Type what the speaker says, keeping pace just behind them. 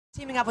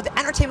Teaming up with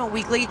Entertainment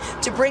Weekly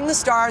to bring the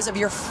stars of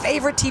your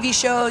favorite TV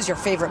shows, your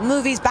favorite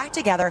movies back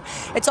together.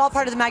 It's all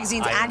part of the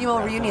magazine's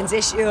annual reunions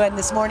issue, and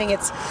this morning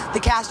it's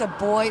the cast of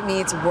Boy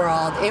Meets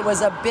World. It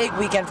was a big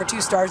weekend for two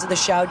stars of the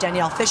show,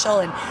 Danielle Fishel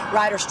and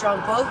Ryder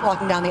Strong, both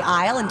walking down the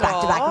aisle in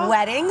back-to-back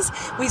weddings.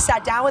 We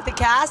sat down with the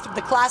cast of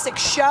the classic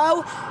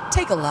show.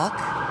 Take a look.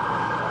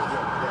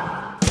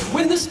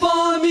 When this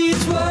boy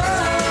meets world.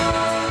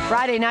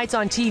 Friday nights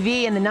on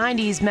TV in the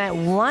 90s meant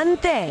one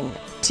thing: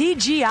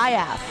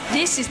 TGIF.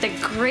 This is the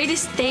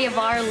greatest day of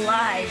our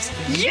lives.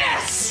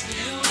 Yes!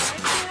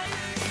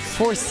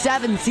 For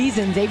 7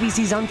 seasons,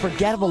 ABC's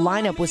unforgettable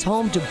lineup was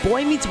home to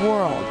Boy Meets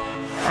World.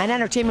 And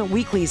Entertainment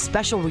Weekly's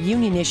special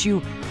reunion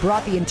issue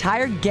brought the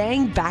entire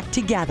gang back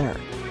together.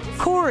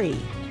 Corey.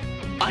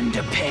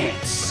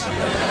 Underpants.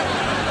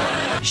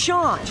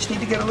 Sean. Just need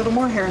to get a little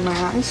more hair in my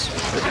eyes.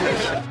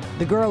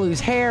 The girl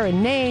whose hair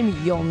and name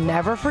you'll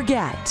never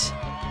forget.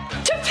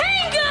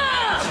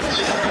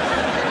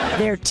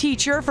 Their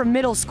teacher from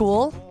middle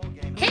school.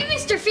 Hey,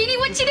 Mr. Feeney,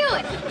 what you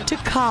doing? To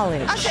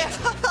college.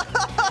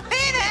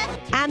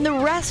 And the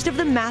rest of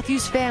the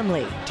Matthews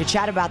family to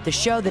chat about the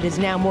show that is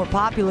now more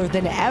popular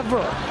than ever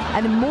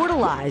and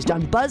immortalized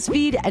on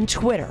BuzzFeed and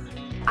Twitter.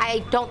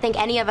 I don't think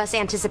any of us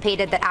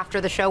anticipated that after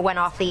the show went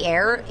off the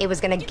air, it was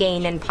going to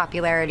gain in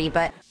popularity,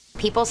 but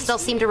people still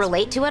seem to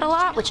relate to it a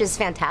lot, which is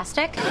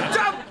fantastic.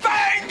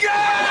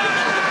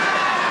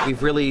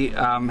 We've really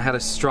had a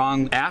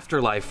strong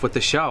afterlife with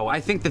the show.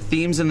 I think the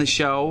themes in the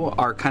show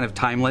are kind of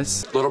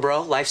timeless. Little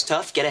bro, life's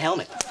tough, get a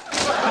helmet.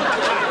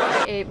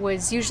 It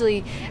was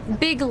usually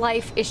big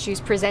life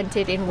issues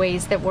presented in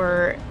ways that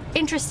were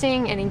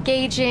interesting and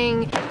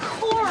engaging.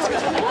 Corey,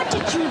 what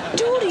did you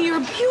do to your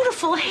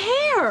beautiful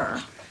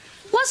hair?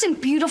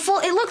 Wasn't beautiful,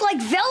 it looked like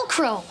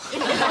Velcro.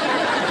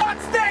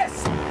 What's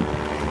this?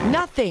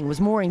 Nothing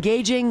was more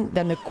engaging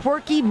than the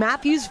quirky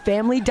Matthews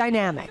family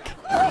dynamic.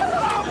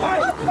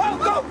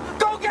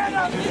 Go get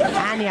him!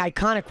 And the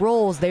iconic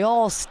roles they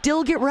all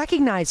still get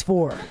recognized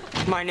for.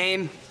 My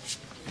name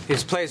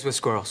is Plays with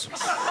Squirrels.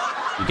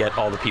 You get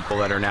all the people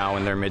that are now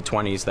in their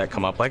mid-20s that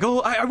come up like,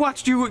 oh, I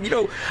watched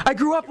you, I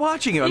grew up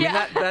watching you. I mean,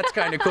 that's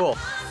kind of cool.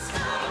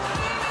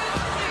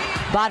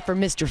 But for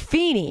Mr.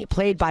 Feeney,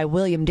 played by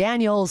William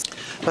Daniels,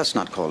 let's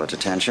not call it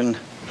attention.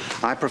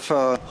 I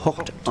prefer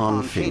Hooked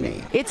on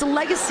Feeney. It's a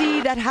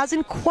legacy that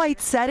hasn't quite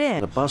set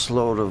in. A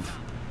busload of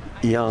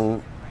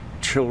young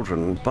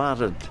children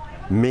spotted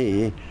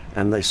me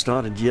and they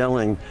started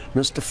yelling,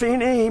 Mr.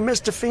 Feeney,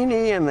 Mr.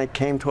 Feeney, and they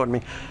came toward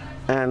me.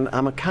 And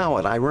I'm a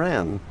coward. I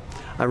ran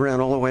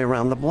all the way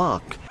around the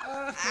block.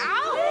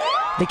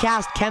 The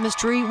cast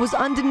chemistry was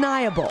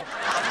undeniable.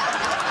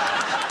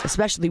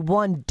 Especially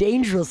one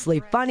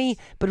dangerously funny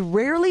but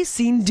rarely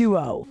seen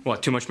duo.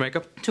 What, too much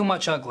makeup? Too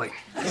much ugly.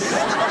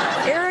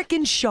 Eric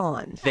and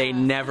Sean. They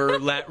never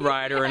let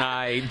Ryder and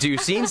I do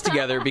scenes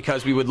together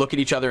because we would look at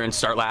each other and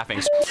start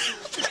laughing.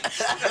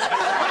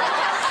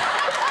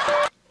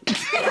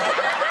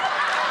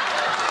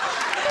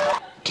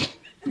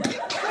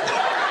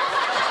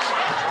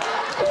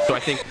 So I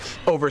think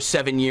over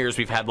 7 years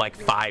we've had like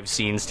 5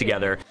 scenes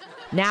together.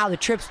 Now the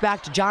trips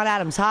back to John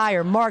Adams High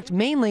are marked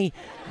mainly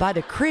by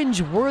the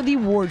cringe-worthy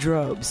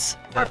wardrobes.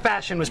 Our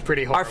fashion was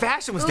pretty horrible. Our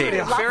fashion was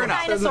dated. Fair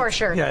enough. Dinosaur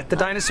shirt. Yeah, the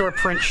dinosaur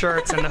print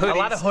shirts and the hoodies. A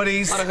lot of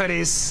hoodies. A lot of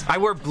hoodies. I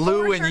wore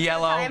blue and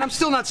yellow. And I'm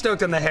still not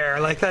stoked on the hair.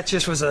 Like, that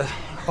just was a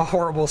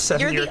horrible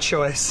 7-year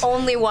choice.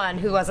 Only one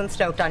who wasn't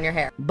stoked on your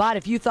hair. But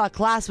if you thought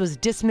class was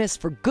dismissed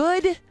for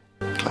good,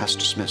 Class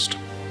dismissed.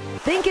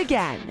 think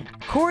again.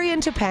 Corey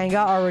and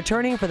Topanga are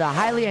returning for the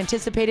highly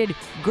anticipated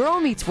Girl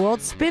Meets World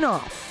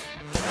spin-off.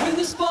 When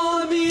this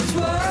boy meets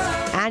world.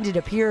 And it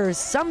appears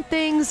some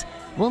things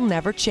will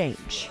never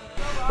change.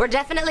 We're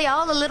definitely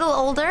all a little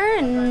older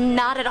and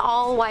not at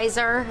all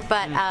wiser,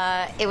 but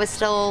it was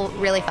still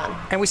really fun.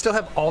 And we still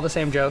have all the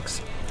same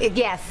jokes.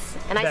 Yes,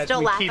 and I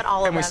still laugh at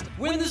all of them.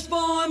 When this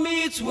boy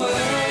meets world.